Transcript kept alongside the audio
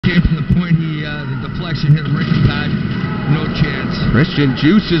deflection, hit him right in the pad. No chance. Christian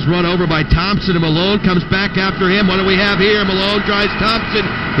Juice is run over by Thompson, and Malone comes back after him. What do we have here? Malone drives Thompson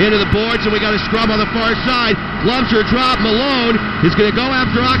into the boards, and we got a scrub on the far side. Gloves are dropped. Malone is going to go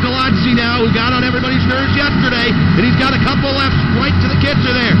after Acolatse now, who got on everybody's nerves yesterday, and he's got a couple lefts right to the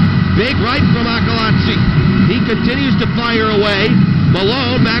kitchen there. Big right from Acolatse. He continues to fire away.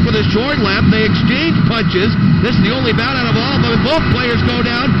 Malone back with a short left. They exchange punches. This is the only bout out of all, but both players go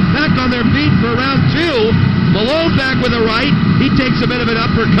down, back on their feet for round two. Malone back with a right. He takes a bit of an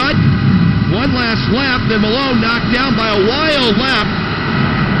uppercut. One last left, then Malone knocked down by a wild left.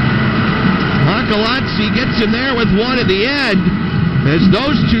 Acolatse gets him there with one at the end. As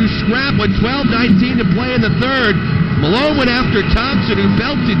those two scrap with 12:19 to play in the third. Malone went after Thompson, who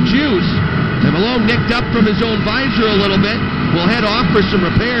belted Juice. And Malone nicked up from his own visor a little bit. Will head off for some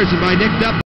repairs, and by nicked up,